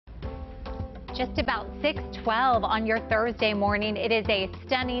Just about 6:12 on your Thursday morning. It is a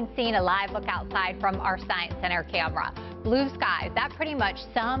stunning scene, a live look outside from our Science Center camera. Blue skies, that pretty much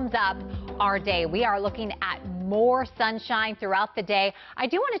sums up our day. We are looking at more sunshine throughout the day. I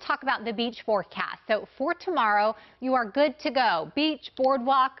do want to talk about the beach forecast. So for tomorrow, you are good to go. Beach,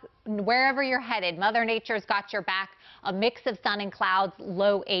 boardwalk, wherever you're headed, Mother Nature's got your back. A mix of sun and clouds,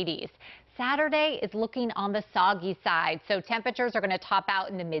 low 80s. Saturday is looking on the soggy side, so temperatures are going to top out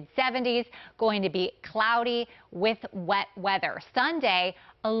in the mid-70s, going to be cloudy with wet weather. Sunday,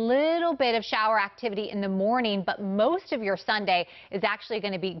 a little bit of shower activity in the morning, but most of your Sunday is actually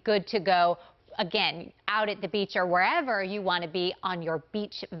going to be good to go, again, out at the beach or wherever you want to be on your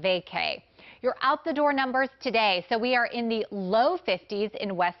beach vacay. Your out the door numbers today. So we are in the low 50s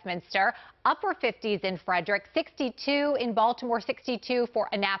in Westminster, upper 50s in Frederick, 62 in Baltimore, 62 for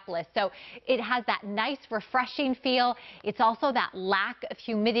Annapolis. So it has that nice refreshing feel. It's also that lack of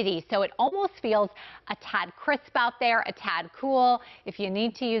humidity. So it almost feels a tad crisp out there, a tad cool. If you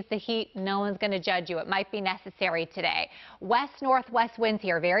need to use the heat, no one's going to judge you. It might be necessary today. West-northwest winds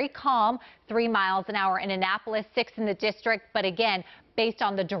here, very calm, 3 miles an hour in Annapolis, 6 in the district. But again, based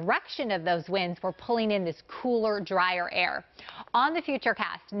on the direction of those winds, we're pulling in this cooler, drier air. On the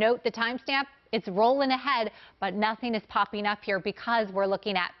Futurecast, note the timestamp. It's rolling ahead, but nothing is popping up here because we're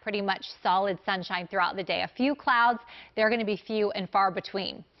looking at pretty much solid sunshine throughout the day. A few clouds, they're going to be few and far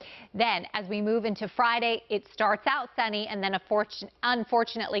between. Then, as we move into Friday, it starts out sunny, and then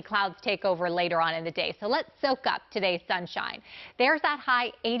unfortunately, clouds take over later on in the day. So let's soak up today's sunshine. There's that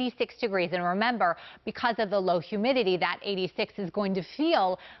high 86 degrees, and remember, because of the low humidity, that 86 is going to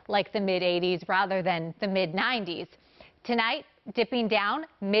feel like the mid-80s rather than the mid-90s. Tonight, dipping down,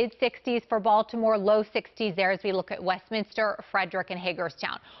 mid-60s for Baltimore, low 60s there as we look at Westminster, Frederick, and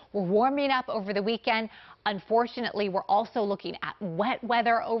Hagerstown. We're warming up over the weekend. Unfortunately, we're also looking at wet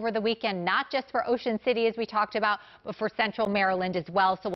weather over the weekend, not just for Ocean City as we talked about, but for central Maryland as well. So